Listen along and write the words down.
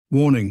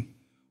Warning: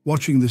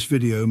 watching this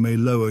video may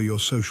lower your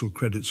social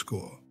credit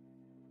score.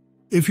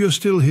 If you're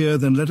still here,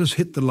 then let us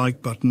hit the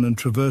like button and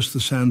traverse the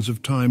sands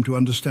of time to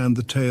understand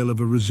the tale of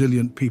a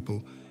resilient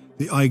people,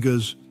 the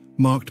Uyghurs,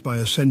 marked by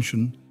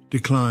ascension,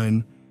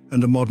 decline,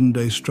 and a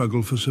modern-day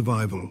struggle for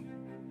survival.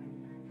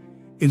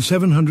 In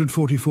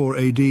 744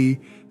 AD, the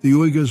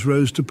Uyghurs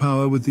rose to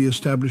power with the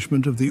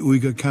establishment of the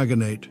Uyghur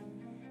Khaganate.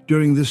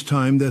 During this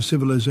time, their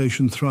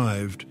civilization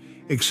thrived,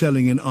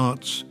 excelling in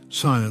arts,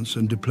 science,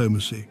 and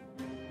diplomacy.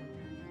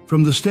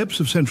 From the steppes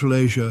of Central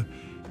Asia,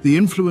 the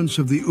influence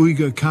of the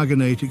Uyghur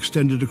Khaganate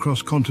extended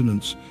across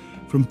continents,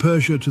 from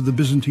Persia to the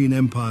Byzantine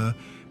Empire,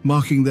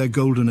 marking their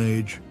golden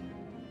age.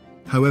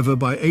 However,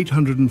 by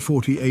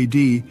 840 AD,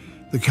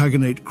 the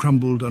Khaganate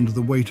crumbled under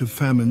the weight of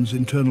famines,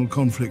 internal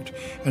conflict,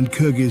 and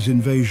Kyrgyz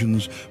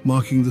invasions,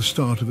 marking the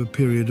start of a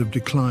period of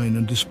decline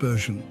and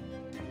dispersion.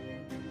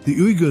 The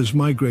Uyghurs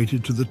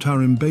migrated to the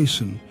Tarim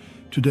Basin,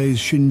 today's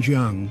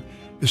Xinjiang,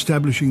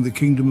 establishing the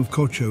Kingdom of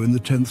Kocho in the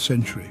 10th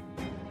century.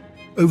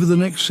 Over the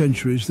next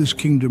centuries, this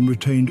kingdom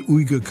retained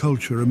Uyghur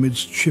culture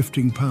amidst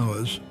shifting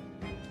powers.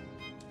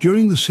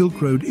 During the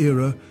Silk Road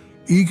era,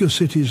 Uyghur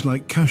cities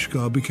like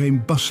Kashgar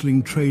became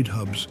bustling trade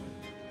hubs.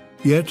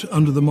 Yet,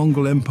 under the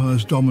Mongol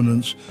Empire's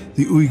dominance,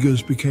 the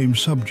Uyghurs became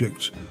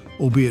subjects,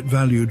 albeit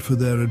valued for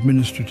their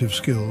administrative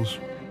skills.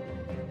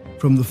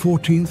 From the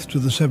 14th to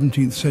the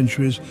 17th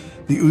centuries,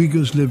 the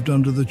Uyghurs lived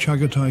under the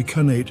Chagatai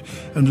Khanate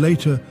and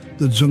later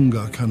the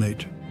Dzungar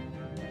Khanate.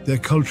 Their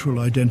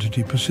cultural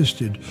identity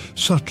persisted,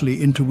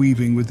 subtly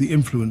interweaving with the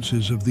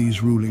influences of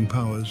these ruling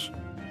powers.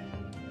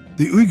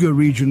 The Uyghur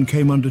region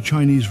came under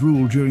Chinese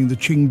rule during the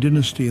Qing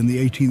dynasty in the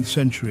 18th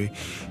century,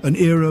 an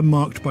era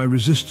marked by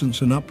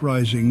resistance and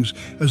uprisings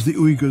as the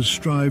Uyghurs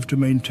strived to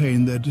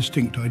maintain their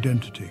distinct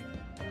identity.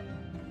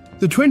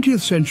 The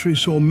 20th century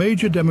saw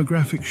major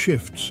demographic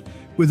shifts,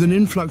 with an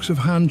influx of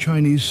Han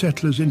Chinese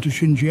settlers into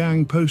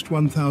Xinjiang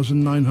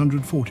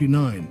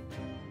post-1949.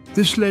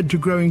 This led to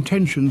growing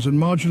tensions and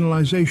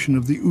marginalization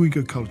of the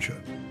Uyghur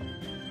culture.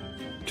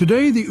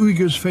 Today, the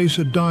Uyghurs face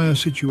a dire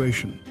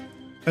situation.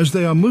 As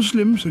they are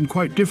Muslims and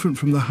quite different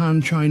from the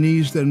Han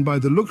Chinese, then by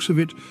the looks of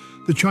it,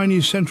 the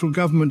Chinese central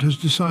government has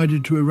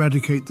decided to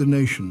eradicate the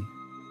nation.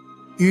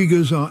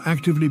 Uyghurs are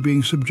actively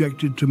being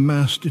subjected to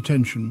mass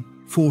detention,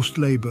 forced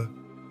labor.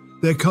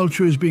 Their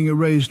culture is being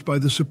erased by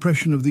the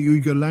suppression of the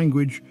Uyghur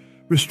language,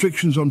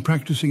 restrictions on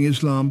practicing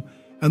Islam,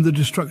 and the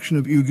destruction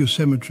of Uyghur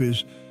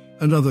cemeteries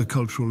and other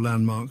cultural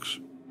landmarks.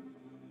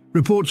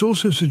 Reports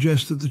also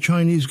suggest that the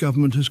Chinese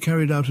government has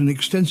carried out an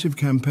extensive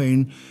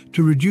campaign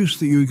to reduce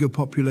the Uyghur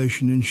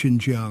population in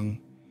Xinjiang.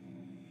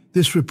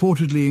 This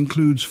reportedly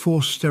includes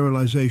forced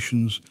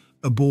sterilizations,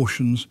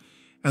 abortions,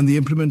 and the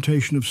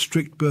implementation of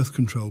strict birth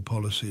control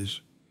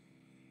policies.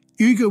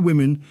 Uyghur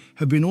women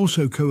have been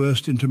also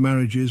coerced into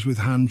marriages with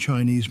Han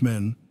Chinese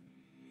men.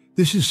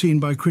 This is seen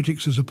by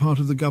critics as a part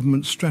of the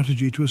government's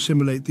strategy to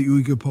assimilate the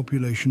Uyghur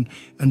population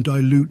and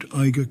dilute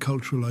Uyghur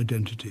cultural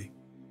identity.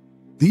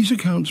 These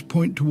accounts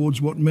point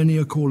towards what many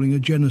are calling a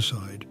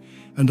genocide,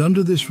 and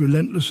under this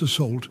relentless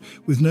assault,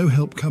 with no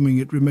help coming,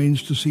 it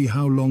remains to see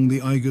how long the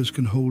Uyghurs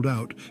can hold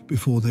out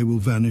before they will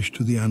vanish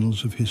to the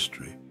annals of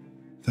history.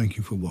 Thank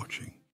you for watching.